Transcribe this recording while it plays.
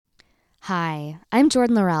Hi, I'm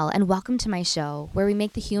Jordan Laurel, and welcome to my show where we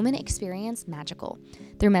make the human experience magical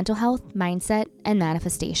through mental health, mindset, and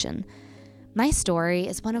manifestation. My story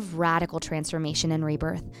is one of radical transformation and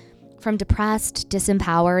rebirth. From depressed,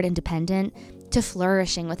 disempowered, and dependent to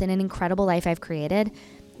flourishing within an incredible life I've created,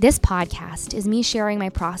 this podcast is me sharing my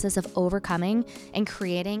process of overcoming and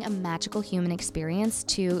creating a magical human experience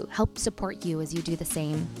to help support you as you do the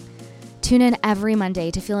same. Tune in every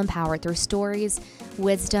Monday to feel empowered through stories,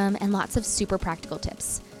 wisdom, and lots of super practical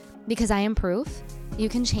tips. Because I am proof you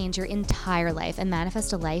can change your entire life and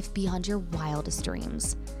manifest a life beyond your wildest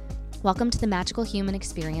dreams. Welcome to the Magical Human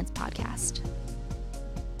Experience podcast.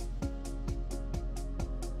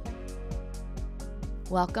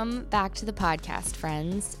 Welcome back to the podcast,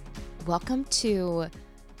 friends. Welcome to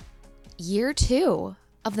year 2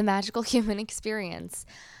 of the Magical Human Experience.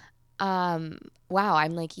 Wow,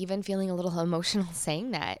 I'm like even feeling a little emotional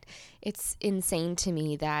saying that. It's insane to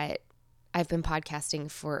me that I've been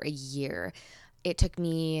podcasting for a year. It took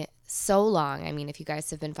me so long. I mean, if you guys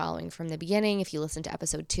have been following from the beginning, if you listened to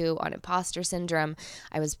episode 2 on imposter syndrome,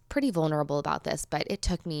 I was pretty vulnerable about this, but it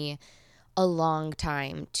took me a long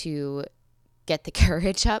time to get the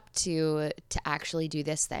courage up to actually do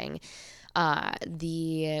this thing.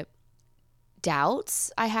 The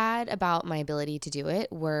doubts I had about my ability to do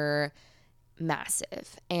it were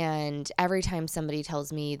massive. And every time somebody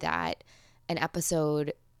tells me that an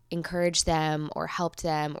episode encouraged them or helped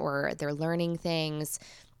them or they're learning things,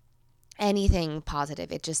 anything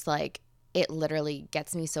positive, it just it literally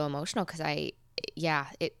gets me so emotional because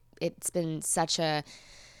it's been such a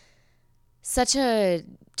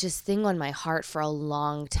just thing on my heart for a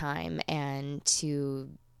long time, and to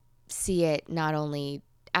see it not only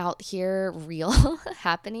out here real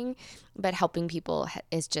happening, but helping people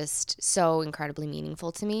is just so incredibly meaningful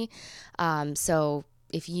to me. So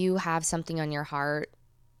if you have something on your heart,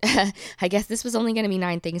 I guess this was only going to be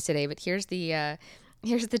 9 things today, but here's the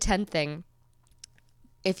 10th thing.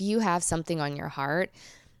 If you have something on your heart,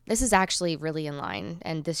 this is actually really in line,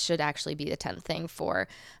 and this should actually be the 10th thing for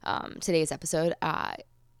today's episode.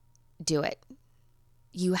 Do it.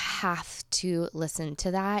 You have to listen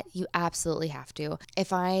to that. You absolutely have to.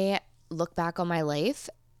 If I look back on my life,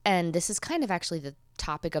 and this is kind of actually the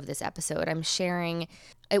topic of this episode, I'm sharing,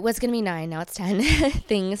 it was going to be 9, now it's 10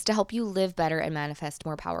 things to help you live better and manifest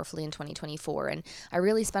more powerfully in 2024. And I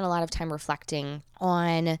really spent a lot of time reflecting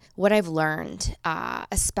on what I've learned,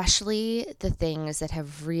 especially the things that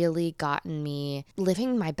have really gotten me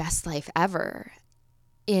living my best life ever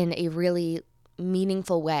in a really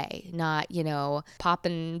meaningful way, not,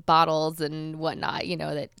 popping bottles and whatnot,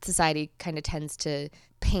 that society kind of tends to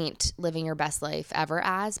paint living your best life ever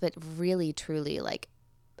as, but really, truly,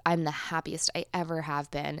 I'm the happiest I ever have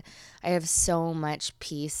been. I have so much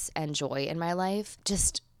peace and joy in my life.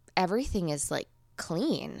 Just everything is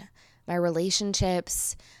clean. My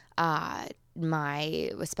relationships,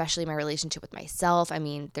 especially my relationship with myself. I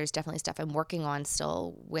mean, there's definitely stuff I'm working on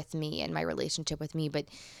still with me and my relationship with me, but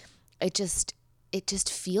it just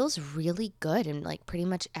feels really good in pretty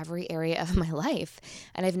much every area of my life.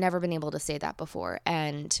 And I've never been able to say that before.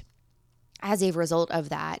 And as a result of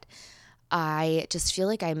that, I just feel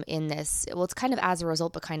like I'm in this, well, it's kind of as a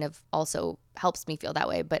result, but kind of also helps me feel that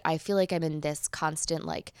way. But I feel like I'm in this constant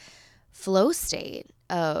flow state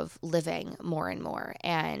of living more and more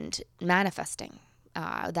and manifesting.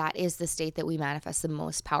 That is the state that we manifest the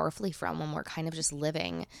most powerfully from, when we're kind of just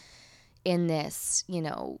living in this,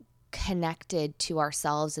 connected to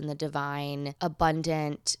ourselves in the divine,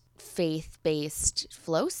 abundant, faith-based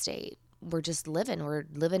flow state. We're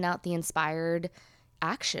living out the inspired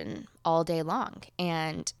action all day long.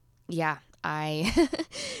 And yeah, I'm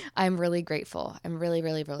really grateful. I'm really,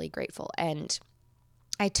 really, really grateful. And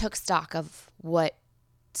I took stock of what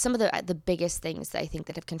some of the biggest things that I think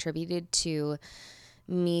that have contributed to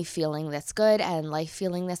me feeling this good and life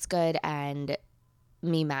feeling this good and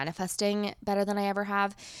me manifesting better than I ever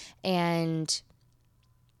have. And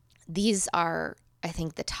these are, I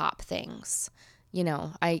think, the top things.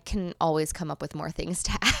 I can always come up with more things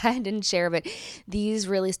to add and share, but these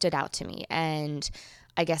really stood out to me. And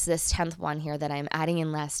I guess this 10th one here that I'm adding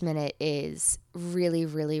in last minute is really,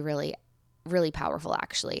 really, really, really powerful,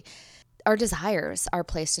 actually. Our desires are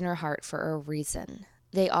placed in our heart for a reason.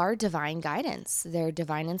 They are divine guidance, they're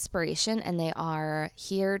divine inspiration, and they are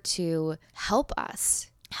here to help us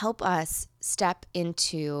step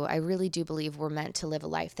into, I really do believe we're meant to live a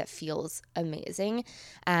life that feels amazing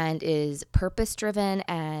and is purpose-driven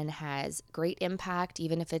and has great impact,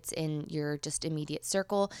 even if it's in your just immediate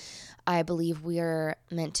circle. I believe we are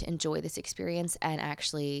meant to enjoy this experience and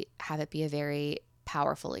actually have it be a very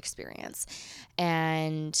powerful experience.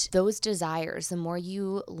 And those desires, the more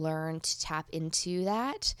you learn to tap into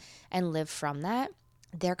that and live from that,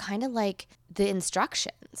 they're kind of like the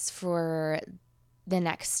instructions for the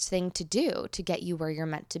next thing to do to get you where you're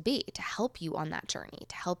meant to be, to help you on that journey,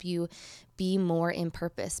 to help you be more in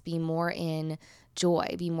purpose, be more in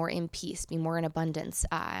joy, be more in peace, be more in abundance.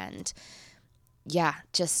 And yeah,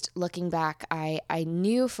 just looking back, I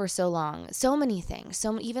knew for so long, so many things.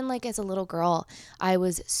 So even like as a little girl, I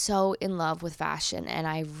was so in love with fashion, and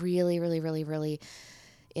I really, really, really, really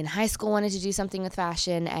in high school wanted to do something with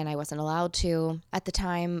fashion, and I wasn't allowed to at the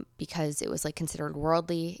time because it was like considered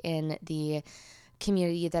worldly in the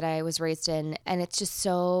community that I was raised in. And it's just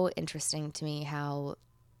so interesting to me how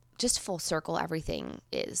just full circle everything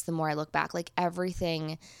is. The more I look back, like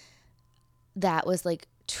everything that was like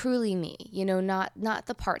truly me, not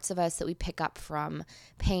the parts of us that we pick up from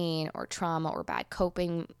pain or trauma or bad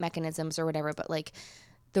coping mechanisms or whatever, but like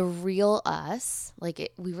the real us,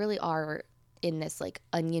 we really are in this like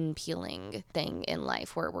onion peeling thing in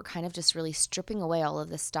life where we're kind of just really stripping away all of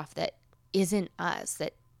this stuff that isn't us,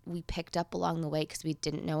 that we picked up along the way because we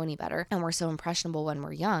didn't know any better. And we're so impressionable when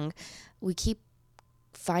we're young. We keep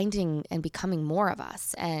finding and becoming more of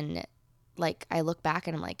us. And like, I look back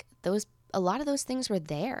and I'm like, a lot of those things were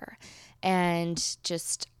there, and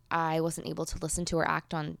just, I wasn't able to listen to or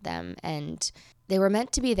act on them. And they were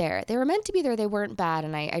meant to be there. They weren't bad.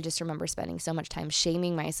 And I just remember spending so much time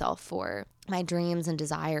shaming myself for my dreams and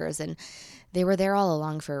desires. And they were there all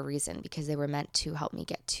along for a reason, because they were meant to help me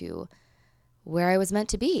get to where I was meant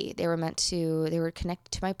to be. They were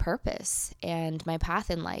connected to my purpose and my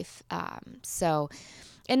path in life.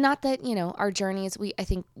 And not that, our journeys, I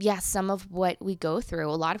think, yes, some of what we go through,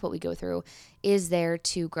 a lot of what we go through is there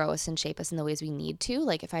to grow us and shape us in the ways we need to.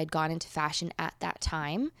 Like if I had gone into fashion at that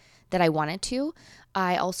time that I wanted to,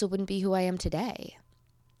 I also wouldn't be who I am today.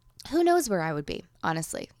 Who knows where I would be,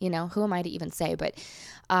 honestly, who am I to even say? But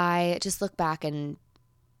I just look back, and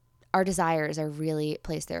our desires are really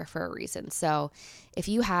placed there for a reason. So if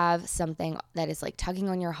you have something that is like tugging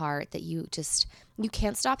on your heart that you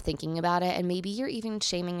can't stop thinking about it, and maybe you're even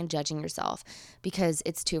shaming and judging yourself because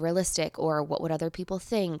it's too realistic, or what would other people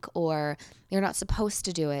think, or you're not supposed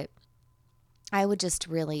to do it, I would just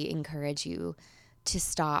really encourage you to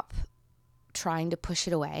stop trying to push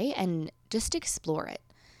it away and just explore it.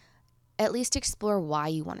 At least explore why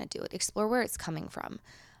you want to do it. Explore where it's coming from.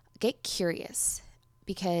 Get curious,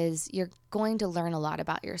 because you're going to learn a lot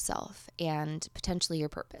about yourself and potentially your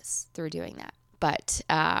purpose through doing that. But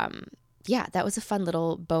that was a fun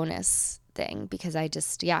little bonus thing, because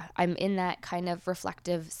I'm in that kind of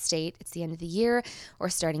reflective state. It's the end of the year or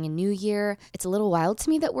starting a new year. It's a little wild to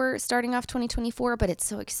me that we're starting off 2024, but it's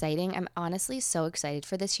so exciting. I'm honestly so excited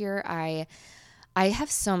for this year. I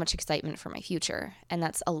have so much excitement for my future, and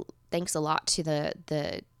that's thanks a lot to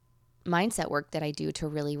the mindset work that I do to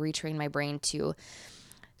really retrain my brain to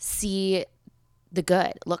see the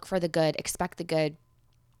good, look for the good, expect the good.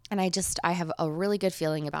 And I have a really good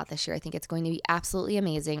feeling about this year. I think it's going to be absolutely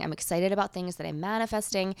amazing. I'm excited about things that I'm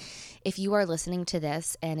manifesting. If you are listening to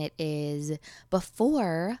this and it is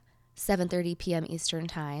before 7:30 p.m. Eastern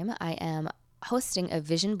time, I am hosting a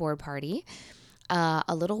vision board party,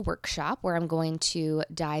 a little workshop where I'm going to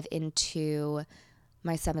dive into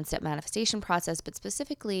my 7-step manifestation process, but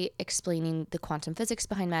specifically explaining the quantum physics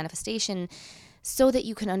behind manifestation so that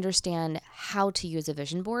you can understand how to use a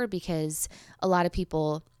vision board, because a lot of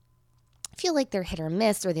people feel like they're hit or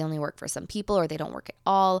miss, or they only work for some people, or they don't work at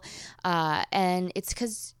all. And it's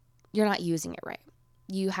because you're not using it right.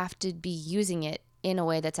 You have to be using it in a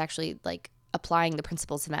way that's actually like applying the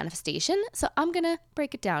principles of manifestation. So I'm going to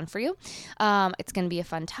break it down for you. It's going to be a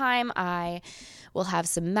fun time. I will have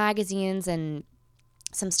some magazines and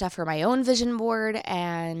some stuff for my own vision board.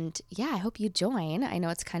 And I hope you join. I know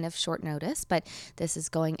it's kind of short notice, but this is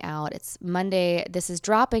going out. It's Monday. This is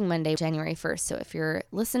dropping Monday, January 1st. So if you're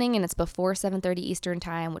listening and it's before 7:30 Eastern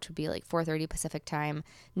time, which would be like 4:30 Pacific time,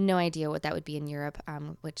 no idea what that would be in Europe,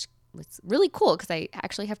 which was really cool because I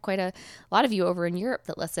actually have quite a lot of you over in Europe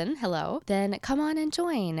that listen. Hello. Then come on and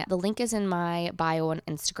join. The link is in my bio on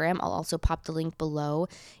Instagram. I'll also pop the link below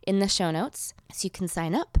in the show notes so you can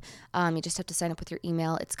sign up. You just have to sign up with your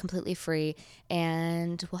email. It's completely free,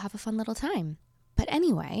 and we'll have a fun little time. But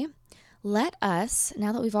anyway, let us,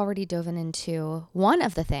 now that we've already dove into one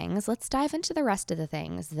of the things, let's dive into the rest of the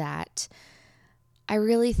things that I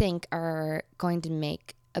really think are going to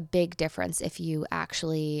make a big difference if you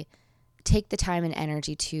actually take the time and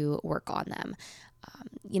energy to work on them.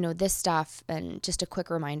 This stuff, and just a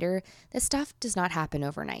quick reminder, this stuff does not happen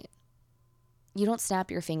overnight. You don't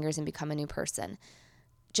snap your fingers and become a new person.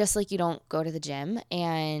 Just like you don't go to the gym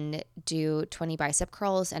and do 20 bicep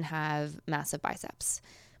curls and have massive biceps.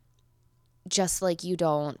 Just like you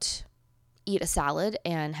don't eat a salad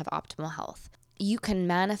and have optimal health. You can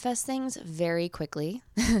manifest things very quickly.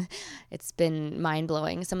 It's been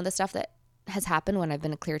mind-blowing, some of the stuff that has happened when I've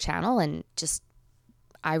been a clear channel, and just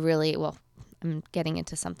I'm getting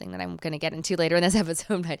into something that I'm going to get into later in this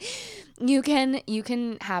episode, but you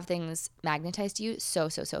can have things magnetized to you so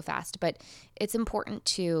fast, but it's important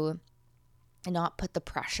to not put the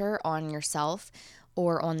pressure on yourself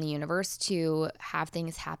or on the universe to have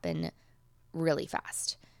things happen really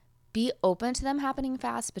fast. Be open to them happening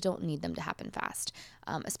fast, but don't need them to happen fast,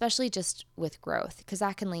 especially just with growth, because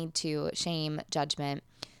that can lead to shame, judgment,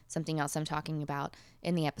 something else I'm talking about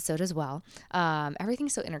in the episode as well.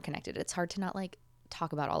 Everything's so interconnected. It's hard to not like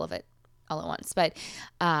talk about all of it all at once, but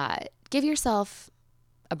give yourself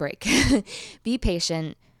a break. Be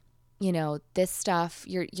patient. You know, this stuff,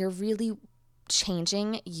 you're really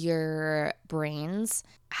changing your brains,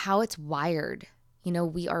 how it's wired. You know,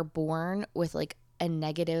 we are born with like a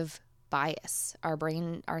negative bias. Our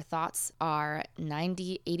brain, our thoughts are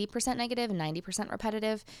 80% negative and 90%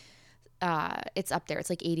 repetitive. It's up there.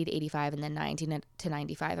 It's like 80 to 85 and then 90 to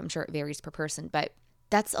 95. I'm sure it varies per person, but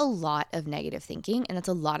that's a lot of negative thinking and that's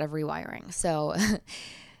a lot of rewiring. So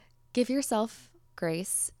give yourself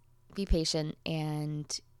grace, be patient, and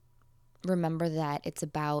remember that it's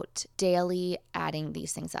about daily adding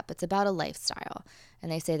these things up. It's about a lifestyle.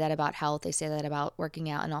 And they say that about health. They say that about working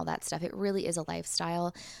out and all that stuff. It really is a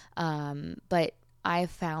lifestyle. But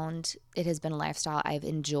I've found it has been a lifestyle I've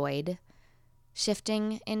enjoyed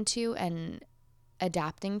shifting into and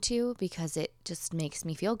adapting to because it just makes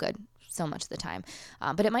me feel good so much of the time.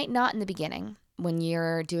 But it might not in the beginning when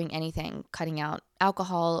you're doing anything, cutting out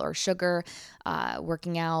alcohol or sugar,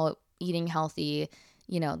 working out, eating healthy.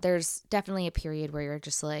 You know, there's definitely a period where you're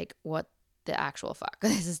just like, what the actual fuck?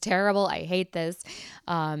 This is terrible. I hate this.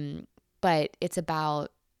 But it's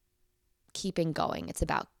about keeping going. It's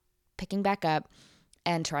about picking back up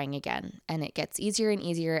and trying again. And it gets easier and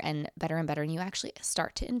easier and better. And you actually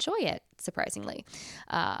start to enjoy it, surprisingly,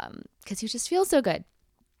 because you just feel so good.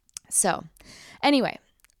 So anyway,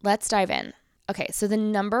 let's dive in. Okay, so the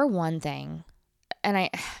number one thing, and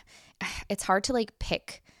it's hard to like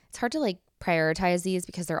pick. It's hard to like prioritize these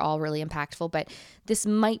because they're all really impactful, but this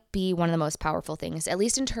might be one of the most powerful things, at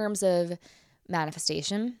least in terms of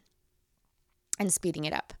manifestation and speeding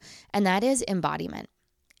it up. And that is embodiment.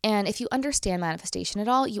 And if you understand manifestation at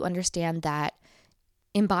all, you understand that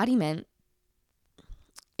embodiment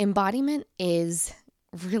is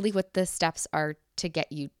really what the steps are to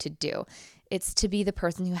get you to do. It's to be the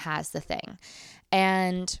person who has the thing.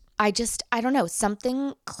 And I don't know,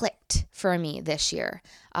 something clicked for me this year.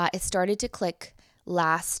 It started to click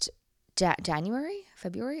last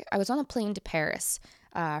February. I was on a plane to Paris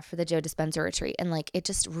for the Joe Dispenza retreat. And like, it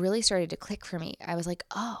just really started to click for me. I was like,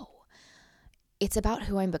 oh, it's about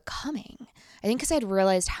who I'm becoming. I think because I'd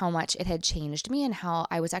realized how much it had changed me and how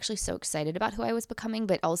I was actually so excited about who I was becoming,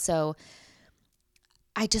 but also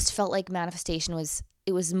I just felt like manifestation was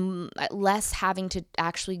less having to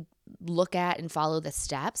actually look at and follow the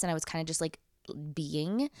steps. And I was kind of just like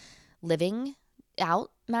living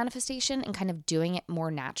out manifestation and kind of doing it more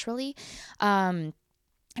naturally. And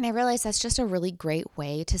I realized that's just a really great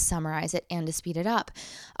way to summarize it and to speed it up.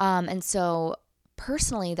 And so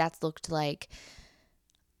personally, that's looked like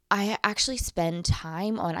I actually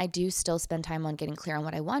I do still spend time on getting clear on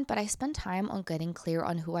what I want, but I spend time on getting clear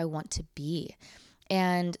on who I want to be.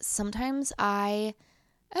 And sometimes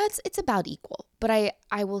it's about equal, but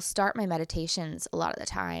I will start my meditations a lot of the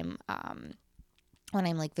time when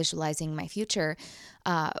I'm like visualizing my future.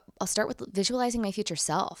 I'll start with visualizing my future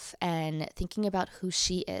self and thinking about who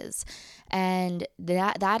she is. And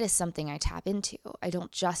that is something I tap into. I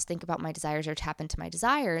don't just think about my desires or tap into my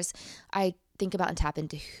desires. I think about and tap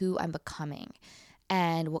into who I'm becoming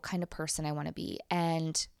and what kind of person I want to be.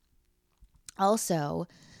 And also,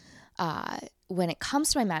 when it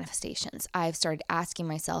comes to my manifestations, I've started asking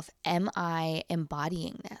myself, am I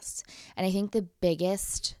embodying this? And I think the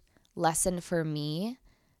biggest lesson for me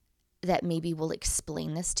that maybe will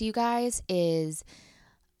explain this to you guys is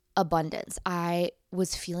abundance. I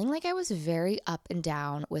was feeling like I was very up and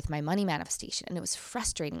down with my money manifestation, and it was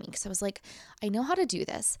frustrating me because I was like, I know how to do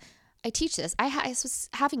this. I teach this. I was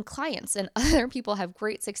having clients and other people have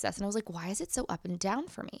great success. And I was like, why is it so up and down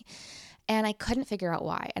for me? And I couldn't figure out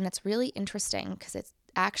why. And it's really interesting because it's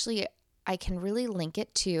actually, I can really link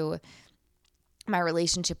it to my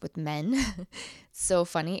relationship with men. So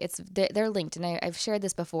funny. They're linked. And I've shared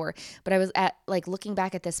this before, but I was looking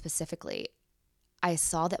back at this specifically, I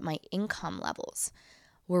saw that my income levels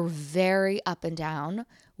were very up and down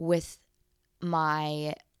with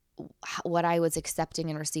my what I was accepting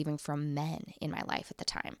and receiving from men in my life at the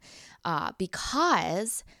time,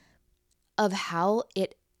 because of how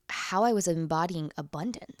I was embodying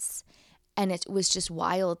abundance. And it was just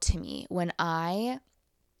wild to me when I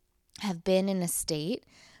have been in a state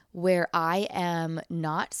where I am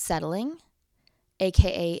not settling,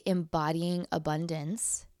 aka embodying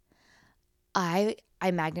abundance. I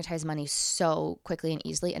magnetize money so quickly and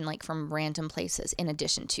easily, and like from random places, in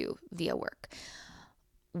addition to via work.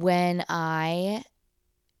 When I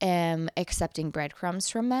am accepting breadcrumbs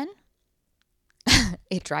from men,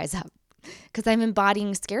 it dries up because I'm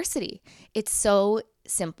embodying scarcity. It's so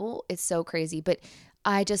simple. It's so crazy. But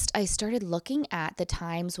I started looking at the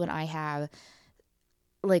times when I have,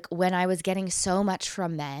 like, when I was getting so much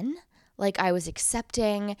from men, like I was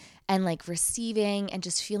accepting and like receiving and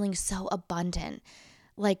just feeling so abundant.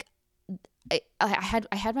 Like I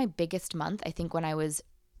had my biggest month, I think,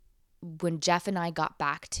 when Jeff and I got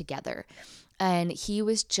back together, and he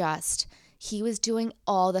was doing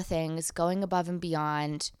all the things, going above and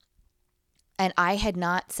beyond. And I had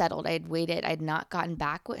not settled. I had waited. I had not gotten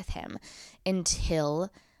back with him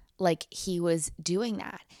until like he was doing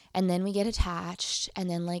that. And then we get attached, and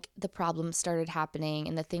then like the problems started happening,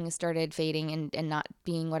 and the things started fading and not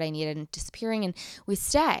being what I needed and disappearing, and we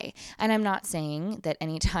stay. And I'm not saying that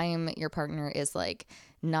anytime your partner is like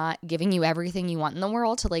not giving you everything you want in the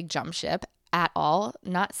world to like jump ship at all.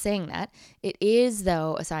 Not saying that. It is,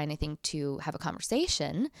 though, a sign, I think, to have a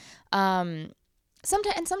conversation.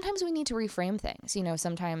 Sometimes we need to reframe things.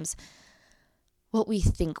 Sometimes what we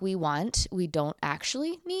think we want, we don't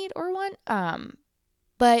actually need or want.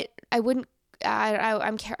 But I wouldn't.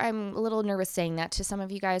 I'm a little nervous saying that to some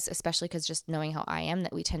of you guys, especially because just knowing how I am,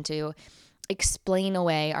 that we tend to explain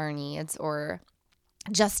away our needs or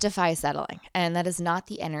justify settling. And that is not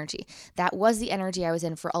the energy. That was the energy I was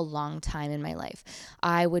in for a long time in my life.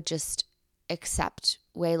 I would just accept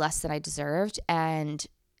way less than I deserved and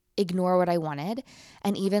ignore what I wanted.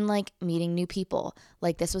 And even like meeting new people,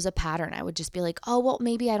 like this was a pattern. I would just be like, oh, well,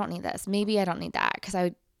 maybe I don't need this. Maybe I don't need that. Because I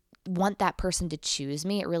would want that person to choose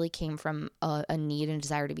me. It really came from a need and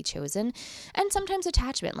desire to be chosen. And sometimes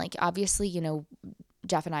attachment. Like obviously,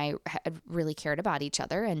 Jeff and I had really cared about each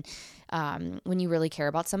other. And when you really care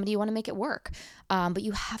about somebody, you want to make it work. But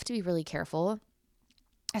you have to be really careful,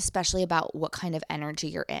 especially about what kind of energy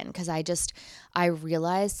you're in. Because I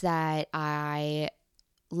realized that I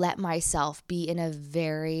let myself be in a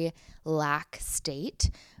very lack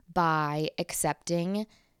state by accepting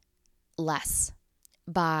less,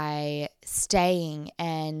 by staying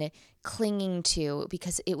and clinging to,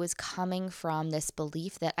 because it was coming from this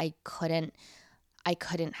belief that I couldn't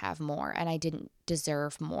have more and I didn't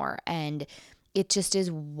deserve more. And it just is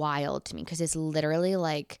wild to me because it's literally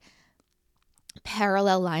like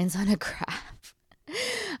parallel lines on a graph.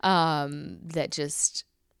 That just,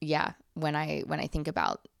 yeah, when I think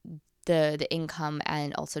about the income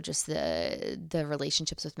and also just the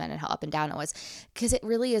relationships with men and how up and down it was, because it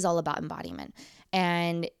really is all about embodiment.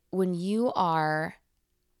 And when you are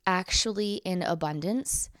actually in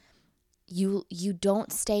abundance, you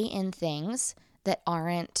don't stay in things that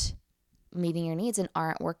aren't meeting your needs and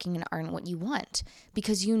aren't working and aren't what you want,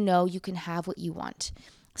 because you can have what you want.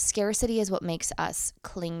 Scarcity is what makes us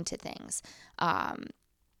cling to things.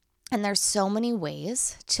 And there's so many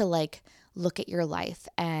ways to like look at your life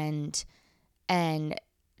and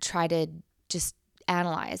try to just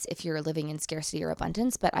analyze if you're living in scarcity or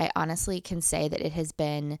abundance. But I honestly can say that it has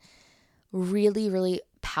been really, really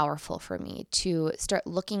powerful for me to start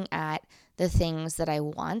looking at the things that I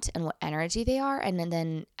want and what energy they are, and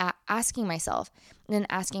then asking myself,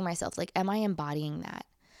 like, am I embodying that?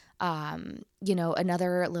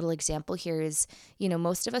 Another little example here is,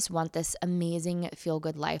 most of us want this amazing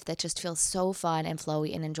feel-good life that just feels so fun and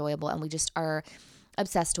flowy and enjoyable, and we just are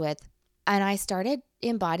obsessed with. And I started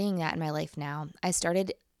embodying that in my life now. I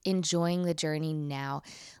started enjoying the journey now,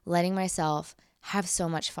 letting myself have so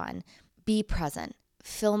much fun, be present,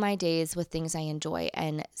 fill my days with things I enjoy,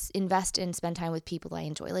 and invest and spend time with people I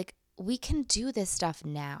enjoy. Like, we can do this stuff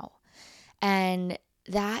now. And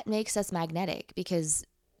that makes us magnetic, because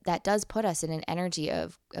that does put us in an energy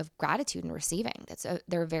of gratitude and receiving.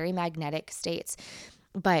 They're very magnetic states.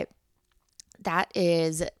 But that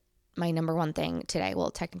is my number one thing today. Well,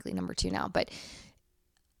 technically number two now, but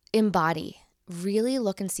embody. Really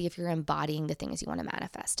look and see if you're embodying the things you want to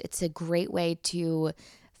manifest. It's a great way to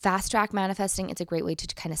fast track manifesting. It's a great way to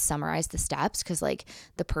kind of summarize the steps, because like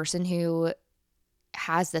the person who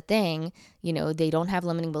has the thing, they don't have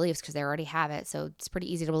limiting beliefs because they already have it. So it's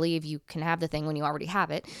pretty easy to believe you can have the thing when you already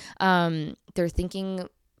have it. They're thinking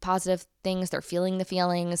positive things. They're feeling the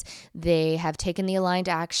feelings. They have taken the aligned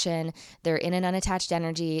action. They're in an unattached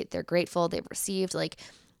energy. They're grateful. They've received. Like,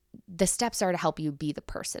 the steps are to help you be the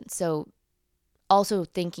person. So also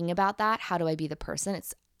thinking about that, how do I be the person?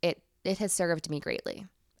 It has served me greatly.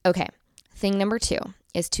 Okay. Thing number 2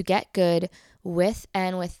 is to get good with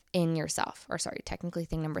and within yourself. Or sorry, technically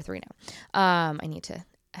thing number 3 now. I need to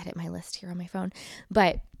edit my list here on my phone.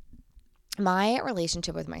 But my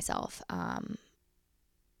relationship with myself,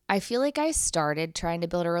 I feel like I started trying to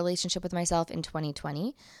build a relationship with myself in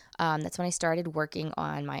 2020. That's when I started working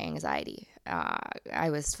on my anxiety. I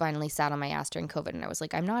was finally sat on my ass during COVID and I was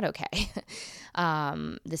like, I'm not okay.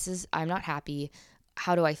 I'm not happy.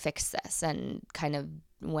 How do I fix this? And kind of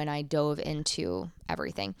when I dove into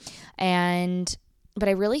everything. But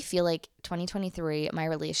I really feel like 2023, my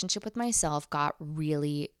relationship with myself got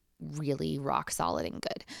really, really rock solid and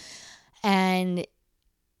good. And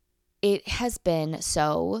it has been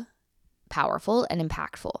so powerful and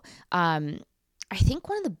impactful. I think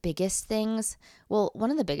one of the biggest things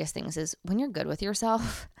is when you're good with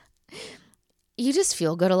yourself, you just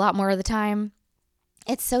feel good a lot more of the time.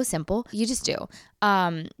 It's so simple. You just do.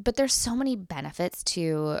 But there's so many benefits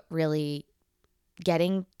to really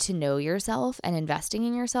getting to know yourself and investing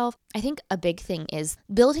in yourself. I think a big thing is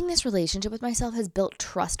building this relationship with myself has built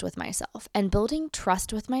trust with myself, and building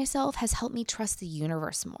trust with myself has helped me trust the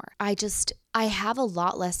universe more. I have a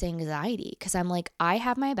lot less anxiety because I'm like, I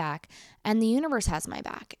have my back and the universe has my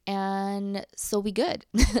back, and so we good.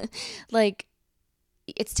 Like,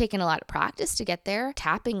 it's taken a lot of practice to get there,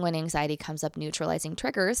 tapping when anxiety comes up, neutralizing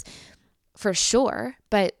triggers, for sure,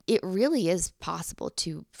 but it really is possible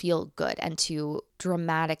to feel good and to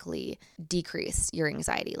dramatically decrease your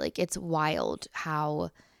anxiety. Like, it's wild how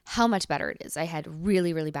much better it is. I had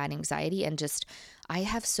really, really bad anxiety, and I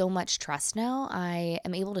have so much trust now. I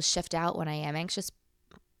am able to shift out when I am anxious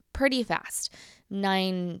pretty fast,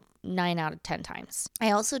 9 out of 10 times.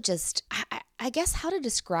 I also I guess how to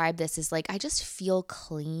describe this is like, I just feel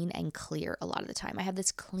clean and clear a lot of the time. I have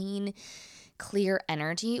this clear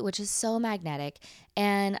energy, which is so magnetic.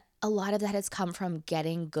 And a lot of that has come from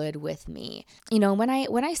getting good with me. When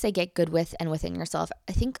I say get good with and within yourself,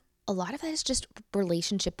 I think a lot of that is just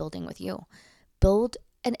relationship building with you. Build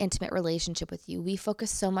an intimate relationship with you. We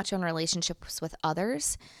focus so much on relationships with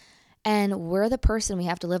others, and we're the person we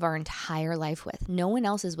have to live our entire life with. No one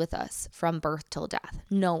else is with us from birth till death.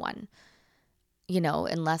 No one.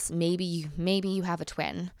 Unless maybe you have a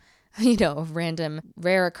twin, random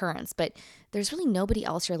rare occurrence, but there's really nobody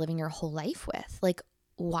else you're living your whole life with. Like,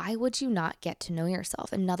 why would you not get to know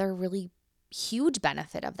yourself? Another really huge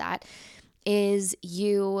benefit of that is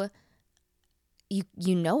you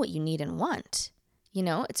know what you need and want.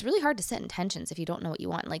 It's really hard to set intentions if you don't know what you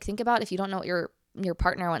want. Like, think about if you don't know what your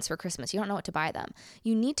partner wants for Christmas. You don't know what to buy them.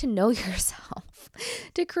 You need to know yourself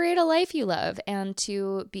to create a life you love and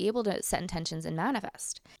to be able to set intentions and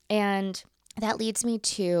manifest. And that leads me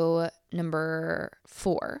to number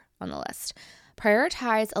 4 on the list.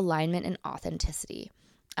 Prioritize alignment and authenticity.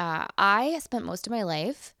 I spent most of my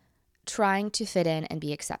life trying to fit in and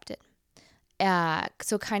be accepted.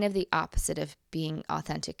 So kind of the opposite of being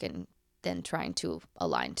authentic and then trying to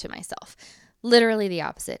align to myself. Literally the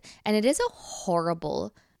opposite. And it is a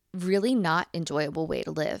horrible, really not enjoyable way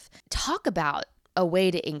to live. Talk about a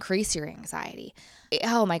way to increase your anxiety.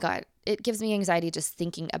 Oh my God. It gives me anxiety just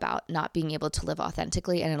thinking about not being able to live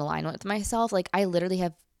authentically and in alignment with myself. Like, I literally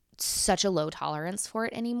have such a low tolerance for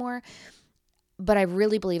it anymore. But I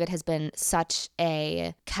really believe it has been such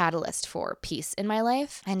a catalyst for peace in my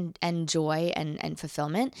life and joy and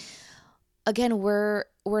fulfillment. Again, we're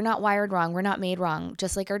not wired wrong. We're not made wrong.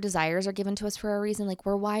 Just like our desires are given to us for a reason, like,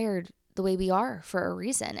 we're wired the way we are for a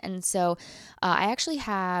reason. And so I actually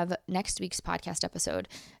have next week's podcast episode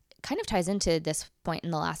kind of ties into this point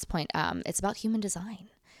and the last point. It's about human design.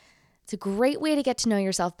 It's a great way to get to know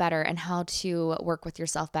yourself better and how to work with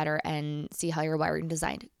yourself better and see how you're wired and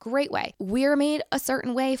designed. Great way. We're made a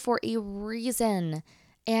certain way for a reason.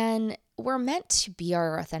 And we're meant to be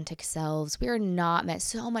our authentic selves. We are not meant.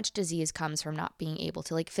 So much disease comes from not being able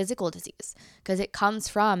to, like physical disease, because it comes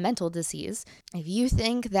from mental disease. If you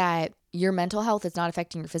think that your mental health is not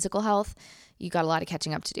affecting your physical health, you got a lot of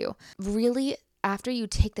catching up to do. Really, after you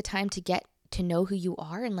take the time to get to know who you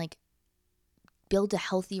are and like build a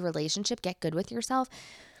healthy relationship, get good with yourself,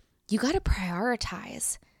 you got to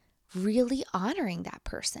prioritize really honoring that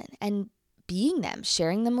person and being them,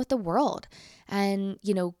 sharing them with the world, and,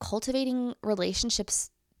 cultivating relationships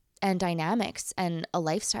and dynamics and a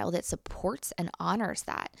lifestyle that supports and honors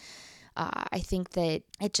that. I think that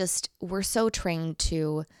we're so trained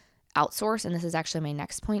to outsource, and this is actually my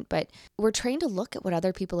next point, but we're trained to look at what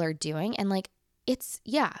other people are doing and like, it's,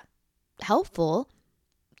 yeah, helpful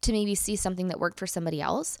to maybe see something that worked for somebody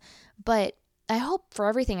else. But I hope for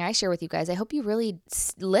everything I share with you guys, I hope you really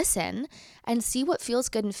listen and see what feels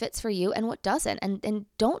good and fits for you and what doesn't, and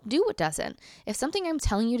don't do what doesn't. If something I'm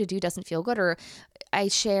telling you to do doesn't feel good, or I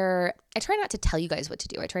try not to tell you guys what to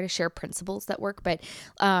do. I try to share principles that work, but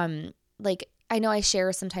like I know I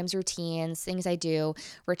share sometimes routines, things I do,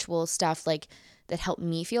 rituals, stuff like that help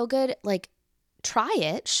me feel good. Like, try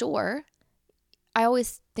it, sure. I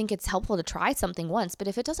always think it's helpful to try something once, but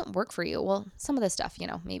if it doesn't work for you, well, some of the stuff,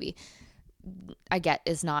 maybe I get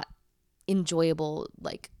is not enjoyable.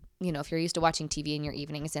 Like, if you're used to watching TV in your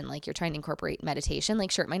evenings and like you're trying to incorporate meditation,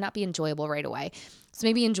 like sure, it might not be enjoyable right away. So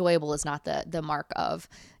maybe enjoyable is not the mark of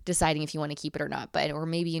deciding if you want to keep it or not, or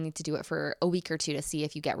maybe you need to do it for a week or two to see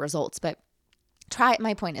if you get results. But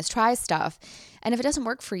my point is, try stuff. And if it doesn't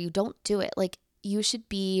work for you, don't do it. Like, you should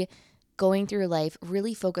be going through life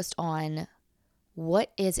really focused on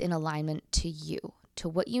what is in alignment to you, to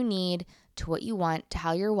what you need, to what you want, to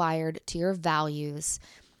how you're wired, to your values.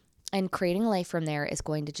 And creating a life from there is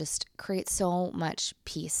going to just create so much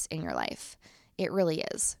peace in your life. It really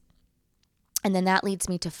is. And then that leads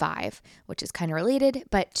me to 5, which is kind of related,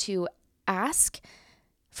 but to ask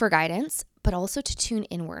for guidance, but also to tune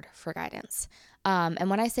inward for guidance. And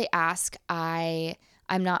when I say ask, I'm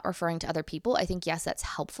not referring to other people. I think, yes, that's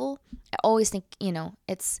helpful. I always think,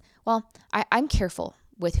 I'm careful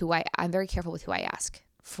with I'm very careful with who I ask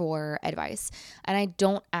for advice. And I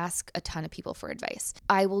don't ask a ton of people for advice.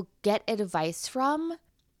 I will get advice from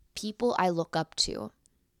people I look up to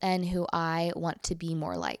and who I want to be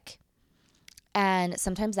more like. And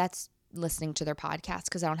sometimes that's listening to their podcast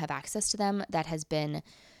because I don't have access to them.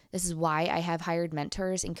 This is why I have hired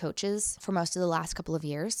mentors and coaches for most of the last couple of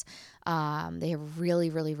years. They have really,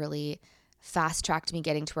 really, really fast-tracked me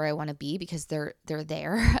getting to where I want to be because they're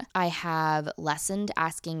there. I have lessened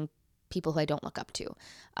asking people who I don't look up to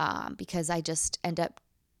because I just end up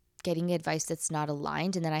getting advice that's not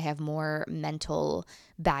aligned, and then I have more mental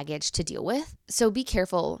baggage to deal with. So be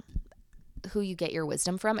careful who you get your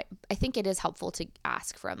wisdom from. I think it is helpful to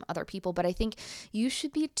ask from other people, but I think you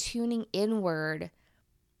should be tuning inward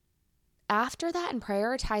after that and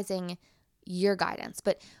prioritizing your guidance.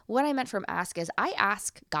 But what I meant from ask is I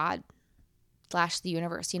ask God / the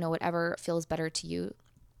universe, whatever feels better to you.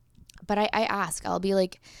 But I ask, I'll be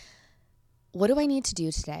like, what do I need to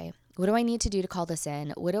do today? What do I need to do to call this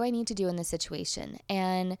in? What do I need to do in this situation?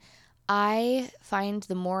 And I find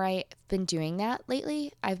the more I've been doing that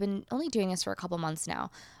lately, I've been only doing this for a couple months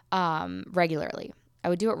now, regularly. I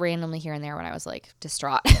would do it randomly here and there when I was like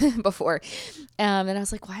distraught before. And I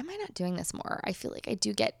was like, why am I not doing this more? I feel like I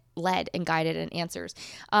do get led and guided and answers.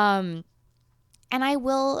 And I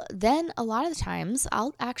will then, a lot of the times,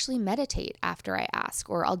 I'll actually meditate after I ask,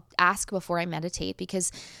 or I'll ask before I meditate,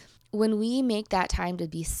 because when we make that time to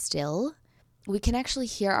be still, we can actually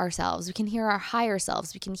hear ourselves. We can hear our higher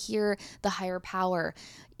selves. We can hear the higher power.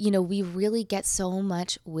 We really get so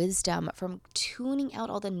much wisdom from tuning out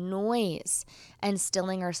all the noise and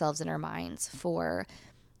stilling ourselves in our minds for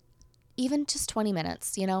even just 20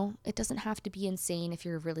 minutes. It doesn't have to be insane if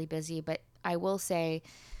you're really busy, but I will say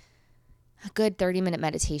a good 30-minute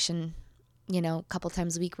meditation, a couple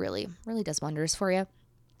times a week really does wonders for you.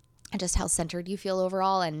 And just how centered you feel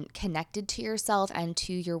overall and connected to yourself and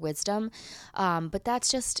to your wisdom. But that's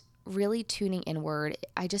just really tuning inward.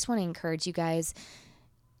 I just want to encourage you guys,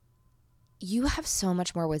 you have so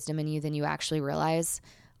much more wisdom in you than you actually realize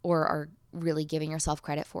or are really giving yourself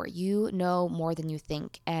credit for. You know more than you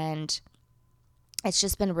think. And it's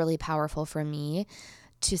just been really powerful for me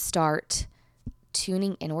to start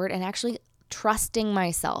tuning inward and actually trusting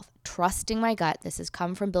myself, trusting my gut. This has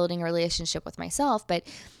come from building a relationship with myself, but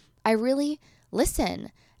I really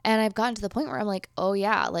listen. And I've gotten to the point where I'm like, oh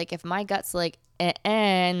yeah, like if my gut's like,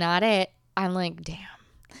 not it, I'm like, damn.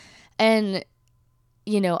 And,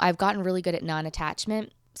 I've gotten really good at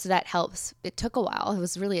non-attachment. So that helps. It took a while. It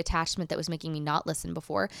was really attachment that was making me not listen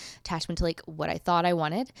before. Attachment to like what I thought I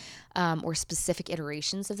wanted, or specific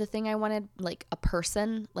iterations of the thing I wanted, like a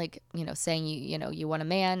person, like, saying you want a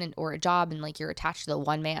man or a job and like you're attached to the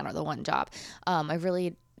one man or the one job. I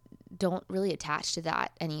really don't really attach to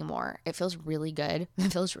that anymore. It feels really good.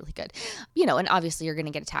 It feels really good. And obviously you're going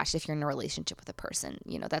to get attached if you're in a relationship with a person.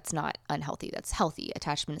 That's not unhealthy. That's healthy.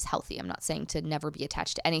 Attachment is healthy. I'm not saying to never be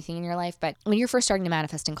attached to anything in your life, but when you're first starting to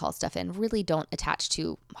manifest and call stuff in, really don't attach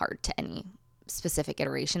too hard to any specific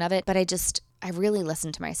iteration of it, but I really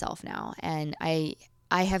listen to myself now, and I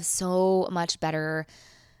have so much better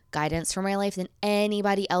guidance for my life than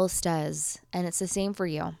anybody else does, and it's the same for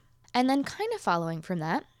you. And then kind of following from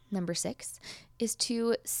that, number 6 is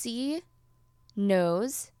to see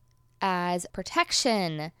no's as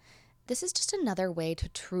protection. This is just another way to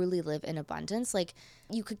truly live in abundance. Like,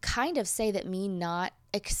 you could kind of say that me not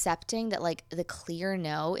accepting that, like, the clear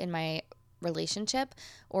no in my relationship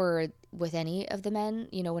or with any of the men,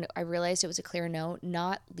 when I realized it was a clear no,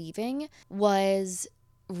 not leaving was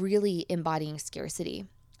really embodying scarcity,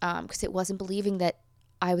 because it wasn't believing that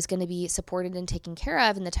I was going to be supported and taken care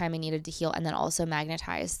of in the time I needed to heal, and then also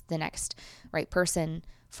magnetize the next right person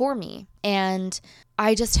for me. And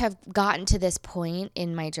I just have gotten to this point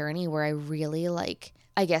in my journey where I really, like,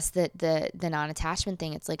 I guess that the non-attachment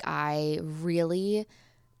thing, it's like I really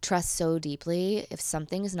trust so deeply. If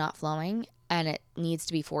something is not flowing and it needs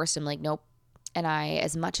to be forced, I'm like, nope. And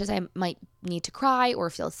as much as I might need to cry or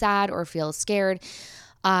feel sad or feel scared,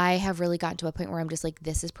 I have really gotten to a point where I'm just like,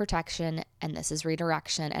 this is protection and this is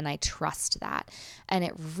redirection, and I trust that. And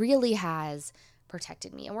it really has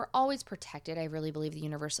protected me. And we're always protected. I really believe the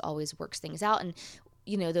universe always works things out. And,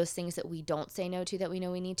 those things that we don't say no to that we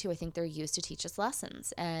know we need to, I think they're used to teach us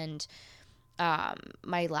lessons. And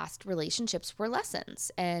my last relationships were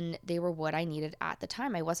lessons, and they were what I needed at the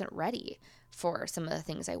time. I wasn't ready for some of the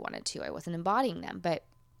things I wanted to. I wasn't embodying them, but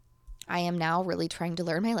I am now really trying to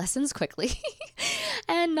learn my lessons quickly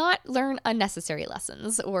and not learn unnecessary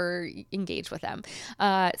lessons or engage with them.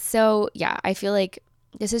 So yeah, I feel like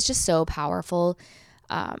this is just so powerful.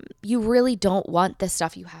 You really don't want the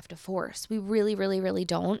stuff you have to force. We really, really, really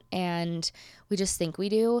don't. And we just think we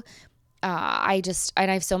do. And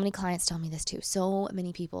I have so many clients tell me this too. So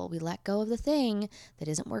many people, we let go of the thing that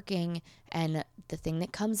isn't working, and the thing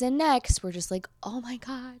that comes in next, we're just like, oh my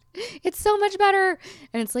God, it's so much better.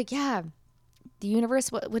 And it's like, yeah, the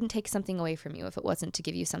universe wouldn't take something away from you if it wasn't to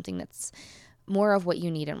give you something that's more of what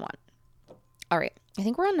you need and want. All right. I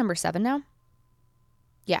think we're on number 7 now.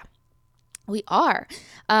 Yeah, we are.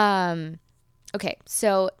 Okay.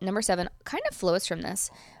 So number 7 kind of flows from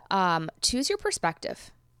this. Choose your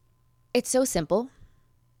perspective. It's so simple.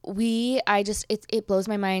 It blows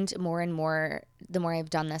my mind more and more the more I've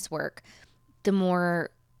done this work, the more,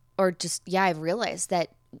 I've realized that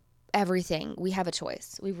everything, we have a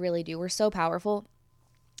choice. We really do. We're so powerful.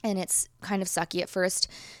 And it's kind of sucky at first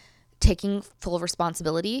taking full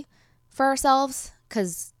responsibility for ourselves,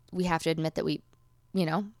 because we have to admit that we,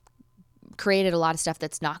 created a lot of stuff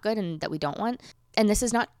that's not good and that we don't want. And this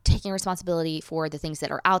is not taking responsibility for the things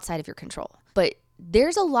that are outside of your control, but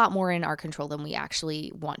there's a lot more in our control than we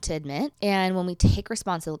actually want to admit. And when we take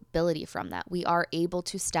responsibility from that, we are able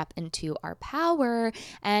to step into our power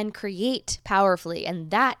and create powerfully.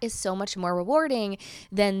 And that is so much more rewarding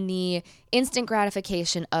than the instant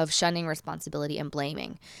gratification of shunning responsibility and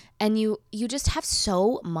blaming. And you just have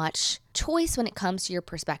so much choice when it comes to your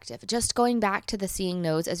perspective. Just going back to the seeing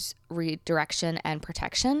no's as redirection and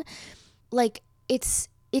protection, like it's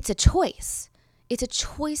a choice. It's a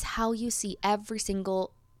choice how you see every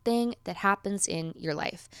single thing that happens in your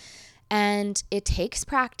life. And it takes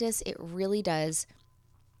practice. It really does.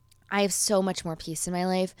 I have so much more peace in my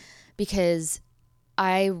life because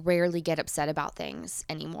I rarely get upset about things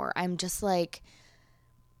anymore. I'm just like,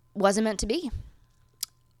 wasn't meant to be.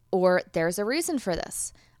 Or there's a reason for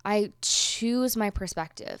this. I choose my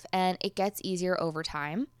perspective, and it gets easier over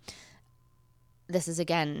time. This is,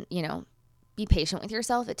 again, be patient with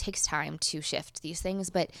yourself. It takes time to shift these things,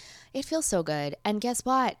 but it feels so good. And guess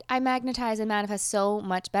what? I magnetize and manifest so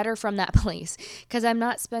much better from that place because I'm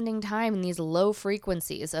not spending time in these low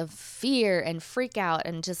frequencies of fear and freak out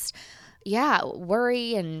and just,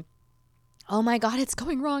 worry and, oh my God, it's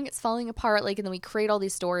going wrong. It's falling apart. And then we create all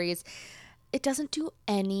these stories. It doesn't do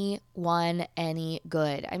anyone any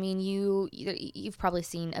good. I mean, you've probably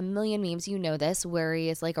seen a million memes. You know this. Worry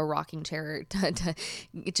is like a rocking chair.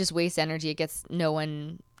 It just wastes energy. It gets no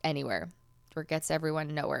one anywhere, or gets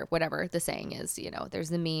everyone nowhere. Whatever the saying is, there's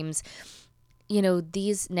the memes.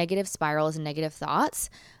 These negative spirals and negative thoughts,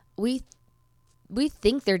 we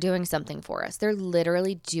think they're doing something for us. They're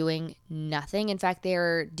literally doing nothing. In fact,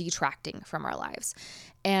 they're detracting from our lives.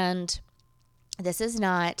 And this is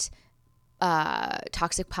not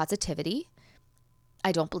toxic positivity.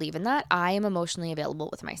 I don't believe in that. I am emotionally available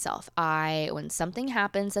with myself. When something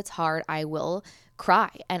happens that's hard, I will cry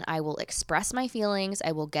and I will express my feelings.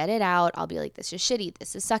 I will get it out. I'll be like, this is shitty.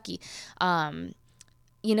 This is sucky. I'm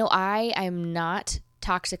not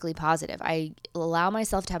toxically positive. I allow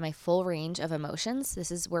myself to have my full range of emotions.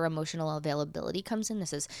 This is where emotional availability comes in.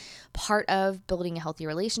 This is part of building a healthy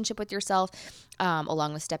relationship with yourself,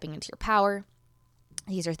 along with stepping into your power.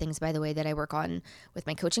 These are things, by the way, that I work on with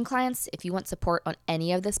my coaching clients. If you want support on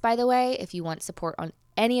any of this, by the way, if you want support on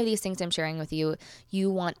any of these things I'm sharing with you, you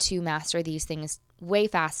want to master these things way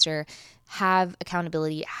faster, have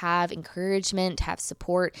accountability, have encouragement, have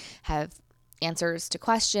support, have answers to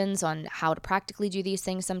questions on how to practically do these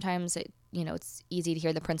things. Sometimes it's easy to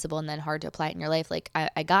hear the principle and then hard to apply it in your life. Like,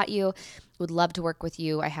 I got you, would love to work with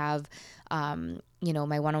you. I have, my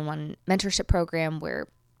one-on-one mentorship program where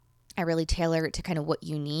I really tailor it to kind of what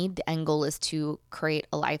you need. The end goal is to create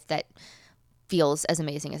a life that feels as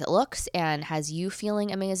amazing as it looks and has you feeling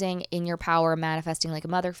amazing, in your power, manifesting like a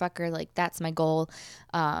motherfucker. Like, that's my goal.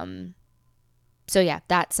 So yeah,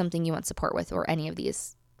 that's something you want support with, or any of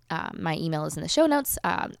these. My email is in the show notes.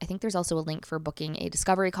 I think there's also a link for booking a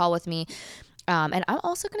discovery call with me. And I'm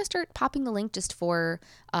also going to start popping the link just for,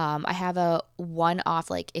 I have a one-off,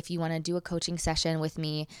 like if you want to do a coaching session with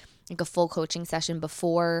me, like a full coaching session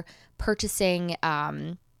before purchasing,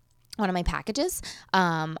 one of my packages,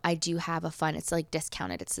 I do have a fun, it's like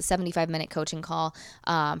discounted. It's a 75-minute coaching call,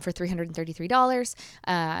 for $333.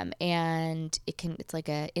 And it's like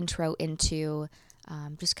a intro into,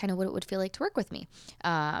 just kind of what it would feel like to work with me.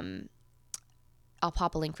 I'll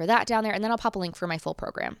pop a link for that down there, and then I'll pop a link for my full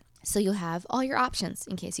program. So you'll have all your options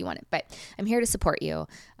in case you want it. But I'm here to support you,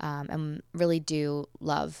 and really do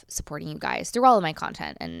love supporting you guys through all of my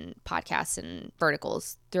content and podcasts and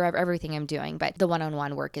verticals, through everything I'm doing. But the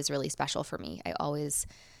one-on-one work is really special for me. I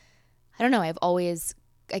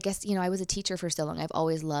guess, I was a teacher for so long. I've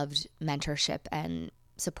always loved mentorship and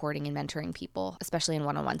supporting and mentoring people, especially in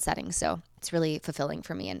one-on-one settings. So it's really fulfilling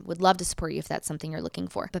for me, and would love to support you if that's something you're looking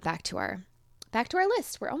for. But back to our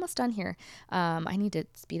list. We're almost done here. I need to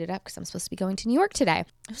speed it up because I'm supposed to be going to New York today.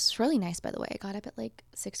 It was really nice, by the way. I got up at like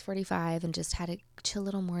 6:45 and just had a chill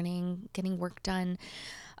little morning, getting work done.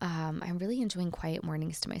 I'm really enjoying quiet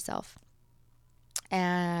mornings to myself.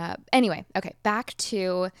 Anyway, okay, back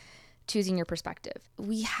to choosing your perspective.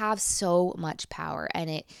 We have so much power,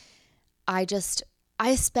 and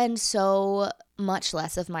I spend so much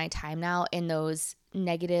less of my time now in those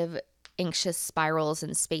negative, anxious spirals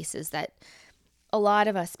and spaces that a lot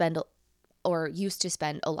of us spend, or used to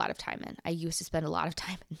spend, a lot of time in. I used to spend a lot of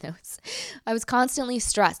time in those. I was constantly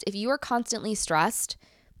stressed. If you are constantly stressed,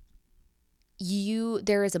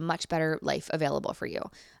 there is a much better life available for you.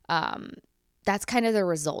 That's kind of the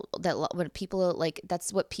result, that when people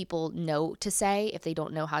that's what people know to say if they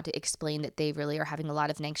don't know how to explain that they really are having a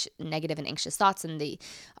lot of negative and anxious thoughts, and they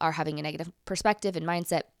are having a negative perspective and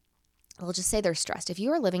mindset. They'll just say they're stressed. If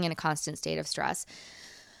you are living in a constant state of stress,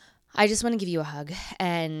 I just want to give you a hug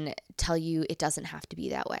and tell you it doesn't have to be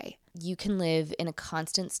that way. You can live in a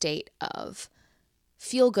constant state of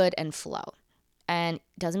feel good and flow. And it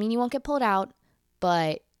doesn't mean you won't get pulled out,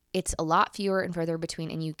 but it's a lot fewer and further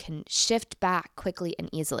between, and you can shift back quickly and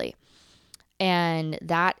easily. And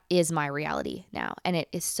that is my reality now. And it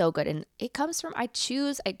is so good. And it comes from, I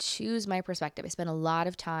choose my perspective. I spend a lot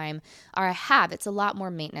of time, or I have, it's a lot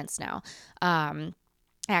more maintenance now.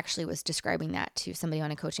 I actually was describing that to somebody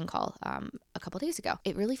on a coaching call a couple days ago.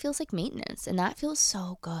 It really feels like maintenance, and that feels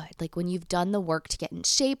so good. Like when you've done the work to get in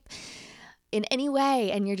shape in any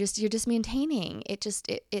way, and you're just maintaining it.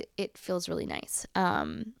 It feels really nice.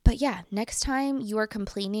 But yeah, next time you are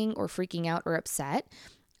complaining or freaking out or upset,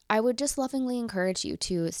 I would just lovingly encourage you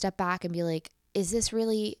to step back and be like, is this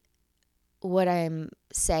really what I'm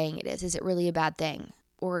saying it is? Is it really a bad thing?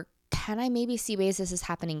 Or can I maybe see ways this is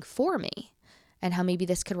happening for me, and how maybe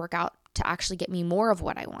this could work out to actually get me more of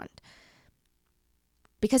what I want?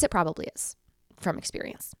 Because it probably is, from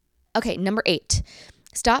experience. Okay, number 8.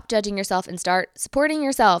 Stop judging yourself and start supporting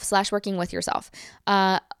yourself / working with yourself.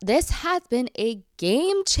 This has been a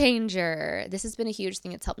game changer. This has been a huge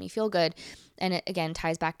thing. It's helped me feel good. And it, again,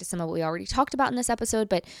 ties back to some of what we already talked about in this episode.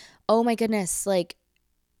 But oh my goodness, like,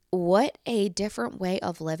 what a different way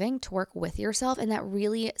of living to work with yourself. And that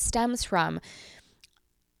really stems from,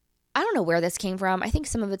 I don't know where this came from. I think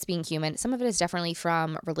some of it's being human. Some of it is definitely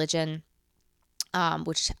from religion,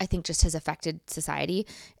 which I think just has affected society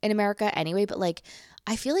in America anyway. But like,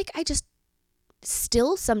 I feel like I just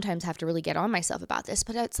still sometimes have to really get on myself about this,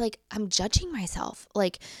 but it's like I'm judging myself.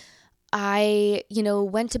 Like I,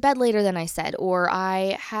 went to bed later than I said, or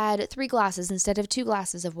I had 3 glasses instead of 2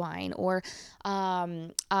 glasses of wine, or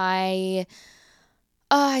I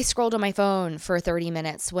scrolled on my phone for 30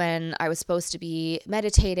 minutes when I was supposed to be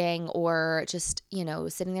meditating, or just,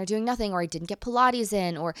 sitting there doing nothing, or I didn't get Pilates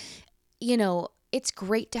in, or, it's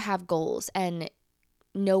great to have goals, and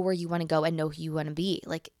know where you want to go and know who you want to be.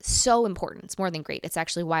 Like, so important. It's more than great. It's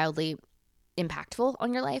actually wildly impactful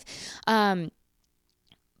on your life.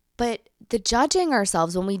 But the judging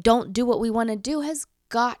ourselves when we don't do what we want to do has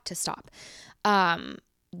got to stop.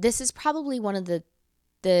 This is probably one of the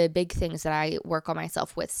big things that I work on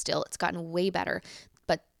myself with still. It's gotten way better,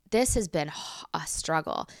 but this has been a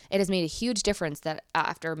struggle. It has made a huge difference that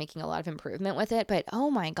after making a lot of improvement with it, but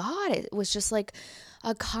oh my God, it was just like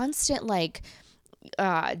a constant like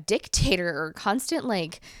dictator or constant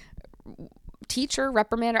like teacher,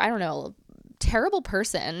 reprimander, I don't know, terrible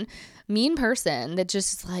person, mean person that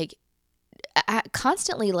just like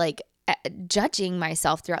constantly like judging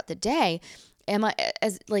myself throughout the day. Am I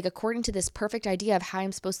as like according to this perfect idea of how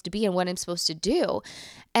I'm supposed to be and what I'm supposed to do?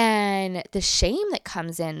 And the shame that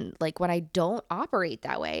comes in like when I don't operate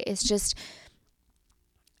that way, it's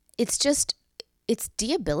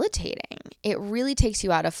debilitating. It really takes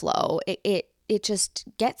you out of flow. It just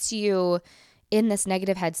gets you in this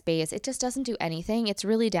negative headspace. It just doesn't do anything. It's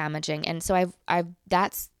really damaging. And so I've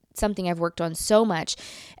that's something I've worked on so much,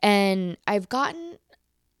 and I've gotten,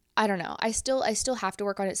 I don't know, I still have to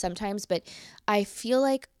work on it sometimes, but I feel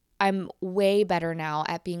like I'm way better now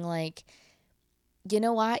at being like, you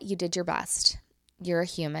know what? You did your best. You're a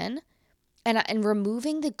human. And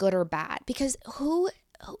removing the good or bad, because who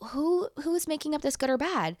is making up this good or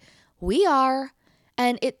bad? We are.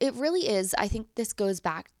 And it really is. I think this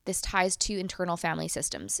ties to internal family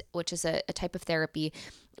systems, which is a type of therapy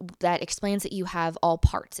that explains that you have all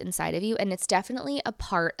parts inside of you. And it's definitely a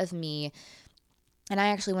part of me. And I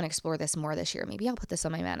actually want to explore this more this year. Maybe I'll put this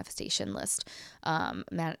on my manifestation list.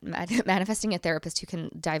 Manifesting a therapist who can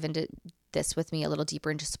dive into this with me a little deeper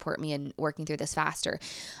and just support me in working through this faster,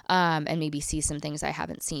 and maybe see some things I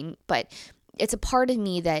haven't seen. But it's a part of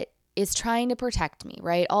me that is trying to protect me,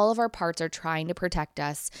 right? All of our parts are trying to protect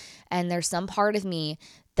us. And there's some part of me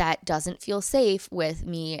that doesn't feel safe with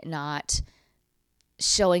me not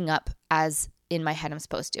showing up as in my head I'm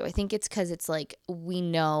supposed to. I think it's because it's like we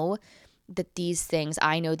know that these things,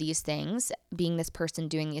 I know these things, being this person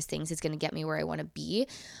doing these things is going to get me where I want to be.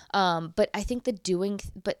 But I think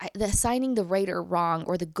the assigning the right or wrong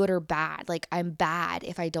or the good or bad, like I'm bad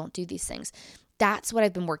if I don't do these things. That's what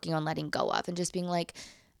I've been working on letting go of and just being like,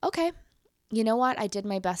 okay, you know what? I did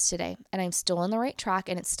my best today and I'm still on the right track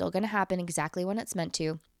and it's still going to happen exactly when it's meant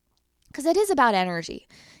to. Because it is about energy.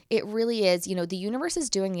 It really is. You know, the universe is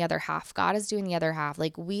doing the other half. God is doing the other half.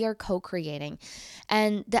 Like we are co-creating.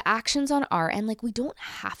 And the actions on our end, like we don't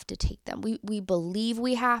have to take them. We believe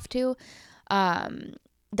we have to.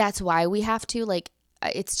 That's why we have to. Like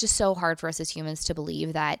it's just so hard for us as humans to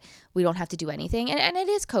believe that we don't have to do anything. And it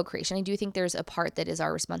is co-creation. I do think there's a part that is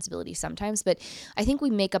our responsibility sometimes. But I think we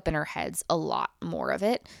make up in our heads a lot more of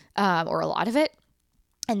it, or a lot of it.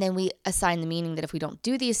 And then we assign the meaning that if we don't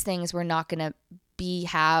do these things, we're not going to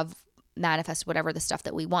manifest whatever the stuff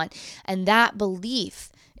that we want. And that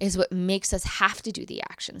belief is what makes us have to do the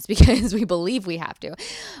actions because we believe we have to.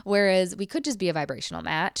 Whereas we could just be a vibrational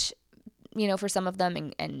match, you know, for some of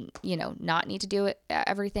them and you know, not need to do it,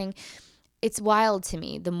 everything. It's wild to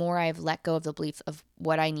me. The more I've let go of the belief of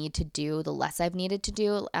what I need to do, the less I've needed to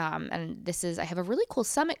do. And I have a really cool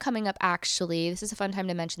summit coming up, actually. This is a fun time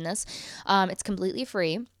to mention this. It's completely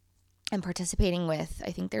free. I'm participating with,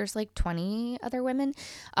 I think there's like 20 other women.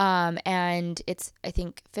 And it's, I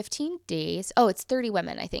think 15 days. Oh, it's 30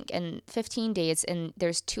 women, I think, and 15 days. And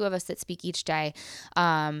there's 2 of us that speak each day.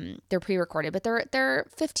 They're pre-recorded, but they're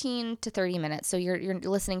 15 to 30 minutes. So you're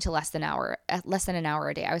listening to less than an hour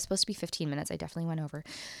a day. I was supposed to be 15 minutes. I definitely went over.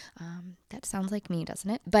 That sounds like me, doesn't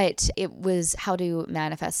it? But it was how to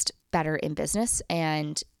manifest better in business.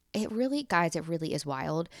 And it really is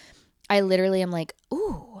wild. I literally am like,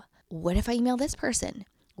 ooh, what if I email this person?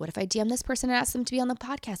 What if I DM this person and ask them to be on the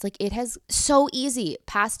podcast? Like it has so easy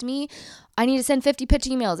past me. I need to send 50 pitch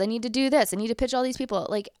emails. I need to do this. I need to pitch all these people.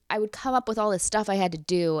 Like I would come up with all this stuff I had to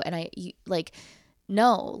do. And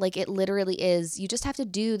no, like it literally is, you just have to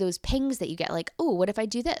do those pings that you get like, oh, what if I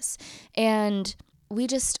do this? And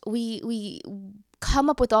we come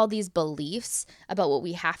up with all these beliefs about what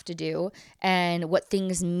we have to do and what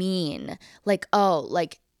things mean. Like, oh,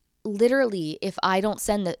 like, literally, if I don't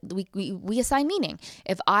send we assign meaning.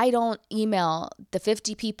 If I don't email the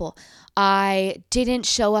 50 people, I didn't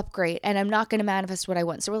show up great and I'm not going to manifest what I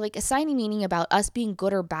want. So we're like assigning meaning about us being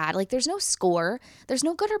good or bad. Like there's no score. There's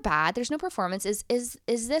no good or bad. There's no performance. Is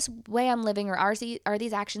this way I'm living or are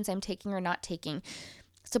these actions I'm taking or not taking?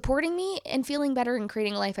 supporting me and feeling better and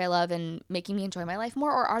creating a life I love and making me enjoy my life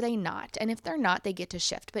more, or are they not? And if they're not, they get to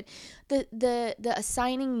shift. But the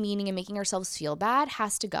assigning meaning and making ourselves feel bad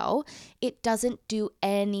has to go. It doesn't do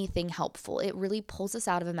anything helpful. It really pulls us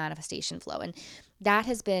out of a manifestation flow. And that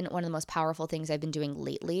has been one of the most powerful things I've been doing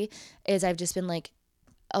lately is I've just been like,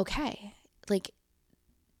 okay, like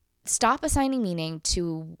stop assigning meaning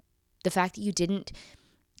to the fact that you didn't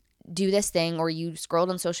do this thing or you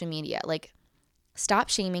scrolled on social media. Like, stop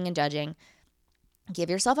shaming and judging. Give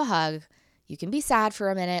yourself a hug. You can be sad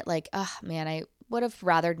for a minute. Like, oh man, I would have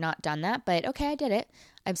rather not done that, but okay, I did it.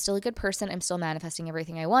 I'm still a good person. I'm still manifesting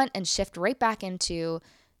everything I want, and shift right back into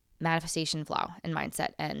manifestation flow and mindset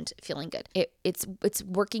and feeling good. It's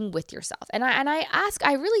working with yourself. And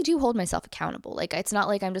I really do hold myself accountable. Like, it's not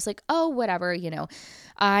like I'm just like, oh, whatever,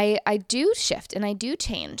 I do shift and I do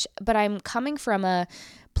change, but I'm coming from a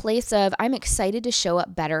place of I'm excited to show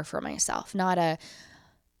up better for myself, not a,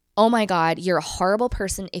 oh my God, you're a horrible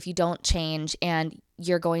person if you don't change and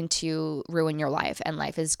you're going to ruin your life and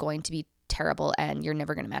life is going to be terrible and you're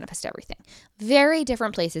never going to manifest everything. Very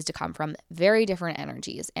different places to come from, very different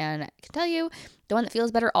energies. And I can tell you, the one that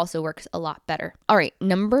feels better also works a lot better. All right,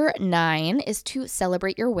 number 9 is to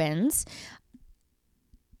celebrate your wins.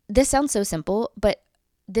 This sounds so simple, but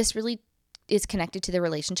this really is connected to the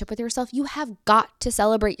relationship with yourself. You have got to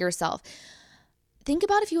celebrate yourself. Think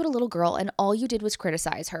about if you had a little girl and all you did was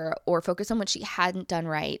criticize her or focus on what she hadn't done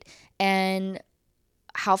right and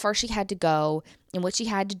how far she had to go and what she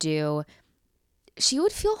had to do. She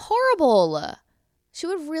would feel horrible. She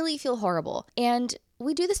would really feel horrible. And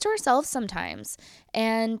we do this to ourselves sometimes.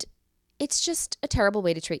 And it's just a terrible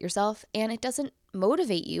way to treat yourself. And it doesn't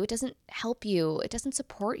motivate you. It doesn't help you. It doesn't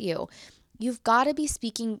support you. You've got to be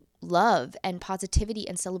speaking love and positivity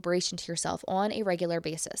and celebration to yourself on a regular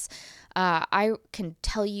basis. I can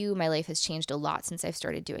tell you my life has changed a lot since I've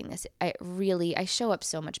started doing this. I show up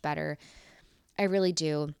so much better. I really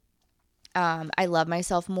do. I love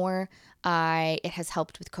myself more. It has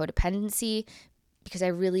helped with codependency because I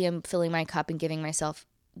really am filling my cup and giving myself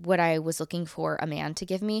what I was looking for a man to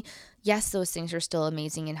give me. Yes, those things are still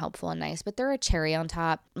amazing and helpful and nice, but they're a cherry on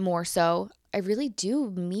top more so. I really do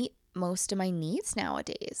meet most of my needs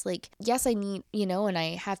nowadays. Like, yes, I need, and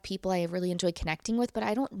I have people I really enjoy connecting with, but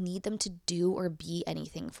I don't need them to do or be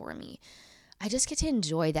anything for me. I just get to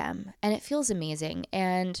enjoy them and it feels amazing.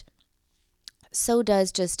 And so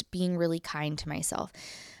does just being really kind to myself.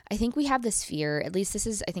 I think we have this fear, at least this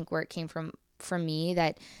is, I think, where it came from me,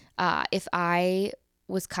 that if I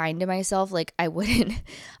was kind to myself, like I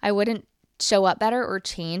wouldn't show up better or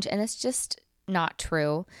change. And it's just not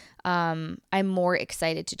true. I'm more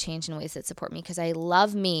excited to change in ways that support me because I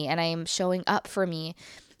love me and I am showing up for me.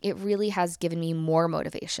 It really has given me more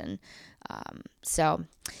motivation. And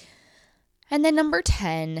then number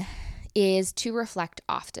 10 is to reflect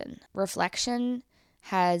often. Reflection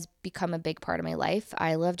has become a big part of my life.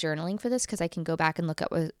 I love journaling for this because I can go back and look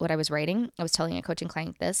at what I was writing. I was telling a coaching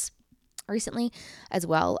client this recently as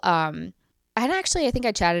well. And actually, I think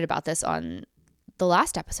I chatted about this on the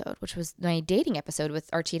last episode, which was my dating episode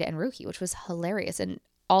with Archita and Ruki, which was hilarious and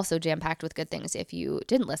also jam-packed with good things if you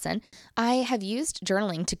didn't listen. I have used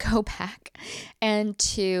journaling to go back and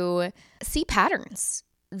to see patterns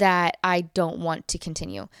that I don't want to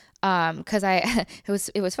continue. Cause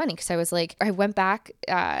it was funny. Cause I was like, I went back,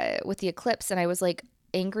 with the eclipse and I was like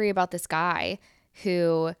angry about this guy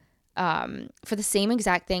who, for the same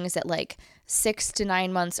exact things that like 6 to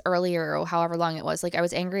 9 months earlier or however long it was, like I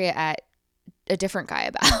was angry at a different guy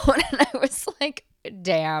about, and I was like,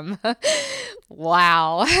 damn,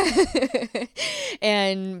 wow.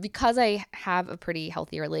 And because I have a pretty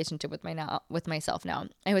healthy relationship with myself now,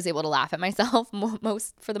 I was able to laugh at myself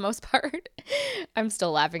for the most part. I'm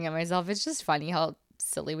still laughing at myself. It's just funny how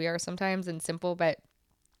silly we are sometimes and simple, but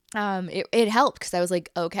it helped because I was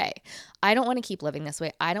like, okay, I don't want to keep living this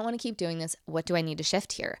way. I don't want to keep doing this. What do I need to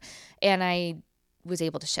shift here? And I was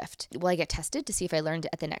able to shift. Will I get tested to see if I learned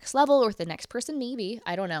at the next level or with the next person? Maybe.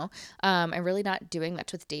 I don't know. I'm really not doing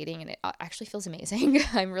much with dating and it actually feels amazing.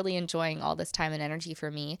 I'm really enjoying all this time and energy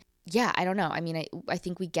for me. Yeah, I don't know. I mean, I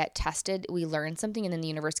think we get tested, we learn something, and then the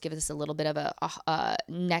universe gives us a little bit of a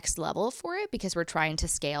next level for it because we're trying to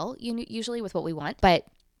scale usually with what we want. But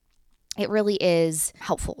it really is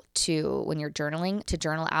helpful when you're journaling to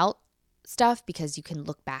journal out stuff because you can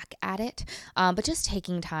look back at it. But just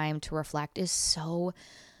taking time to reflect is so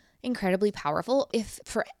incredibly powerful, if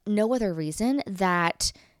for no other reason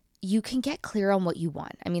that you can get clear on what you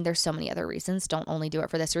want. I mean, there's so many other reasons. Don't only do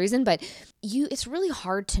it for this reason, but it's really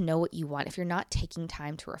hard to know what you want if you're not taking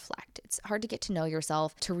time to reflect. It's hard to get to know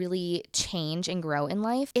yourself, to really change and grow in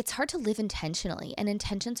life. It's hard to live intentionally, and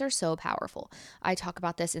intentions are so powerful. I talk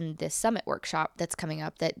about this in this summit workshop that's coming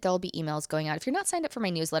up, that there'll be emails going out. If you're not signed up for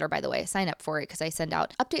my newsletter, by the way, sign up for it, because I send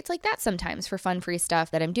out updates like that sometimes for fun, free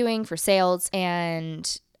stuff that I'm doing for sales, and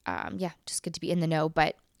just good to be in the know.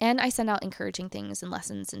 And I send out encouraging things and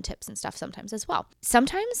lessons and tips and stuff sometimes as well.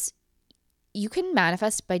 Sometimes you can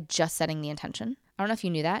manifest by just setting the intention. I don't know if you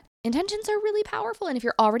knew that. Intentions are really powerful. And if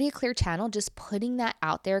you're already a clear channel, just putting that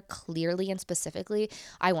out there clearly and specifically,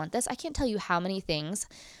 I want this. I can't tell you how many things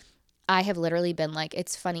I have literally been like,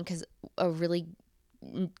 it's funny because a really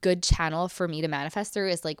good channel for me to manifest through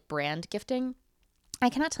is like brand gifting. I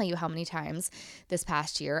cannot tell you how many times this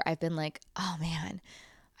past year I've been like, oh man,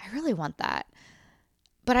 I really want that.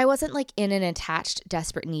 But I wasn't like in an attached,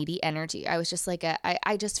 desperate, needy energy. I was just like, I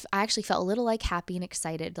actually felt a little like happy and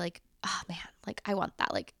excited. Like, oh man, like I want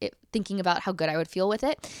that. Like thinking about how good I would feel with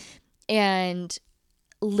it. And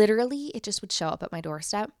literally it just would show up at my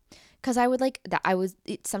doorstep. Cause I would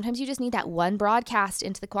sometimes you just need that one broadcast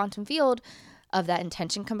into the quantum field of that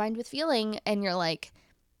intention combined with feeling. And you're like,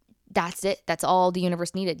 that's it. That's all the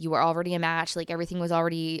universe needed. You were already a match. Like everything was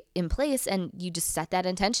already in place, and you just set that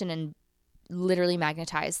intention and literally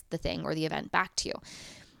magnetize the thing or the event back to you.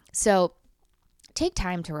 So take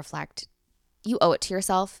time to reflect. You owe it to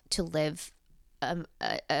yourself to live a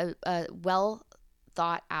well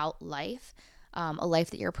thought out life, a life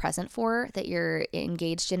that you're present for, that you're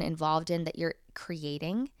engaged in, involved in, that you're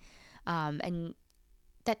creating. And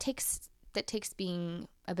that takes being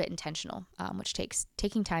a bit intentional, which takes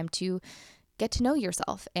taking time to get to know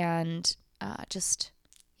yourself and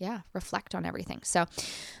reflect on everything. So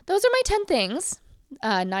those are my 10 things,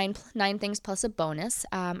 nine things plus a bonus.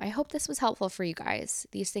 I hope this was helpful for you guys.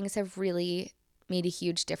 These things have really made a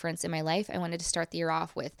huge difference in my life. I wanted to start the year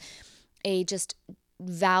off with a just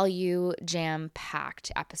value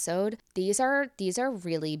jam-packed episode. These are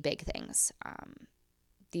really big things.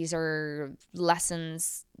 These are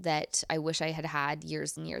lessons that I wish I had had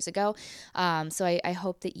years and years ago. So I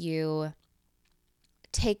hope that you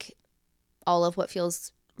take all of what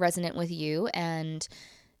feels resonant with you and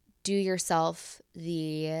do yourself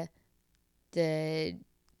the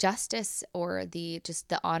justice or the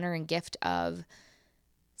honor and gift of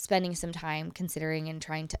spending some time considering and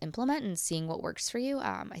trying to implement and seeing what works for you.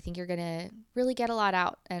 I think you're going to really get a lot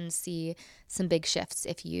out and see some big shifts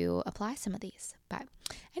if you apply some of these. But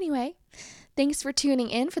anyway, thanks for tuning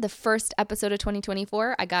in for the first episode of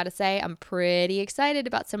 2024. I got to say, I'm pretty excited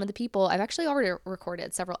about some of the people. I've actually already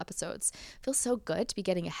recorded several episodes. Feels so good to be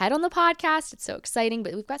getting ahead on the podcast. It's so exciting,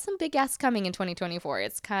 but we've got some big guests coming in 2024.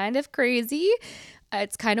 It's kind of crazy.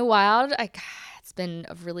 It's kind of wild. It's been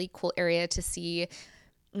a really cool area to see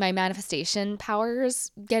my manifestation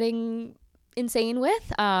powers getting insane with.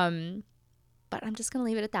 But I'm just going to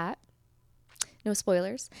leave it at that. No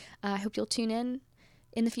spoilers. I hope you'll tune in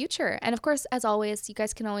the future. And of course, as always, you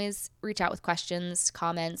guys can always reach out with questions,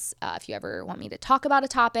 comments. If you ever want me to talk about a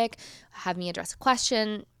topic, have me address a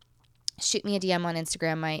question, shoot me a DM on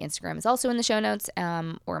Instagram. My Instagram is also in the show notes,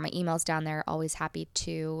 or my email's down there. Always happy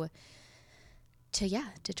to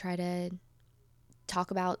try to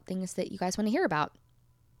talk about things that you guys want to hear about.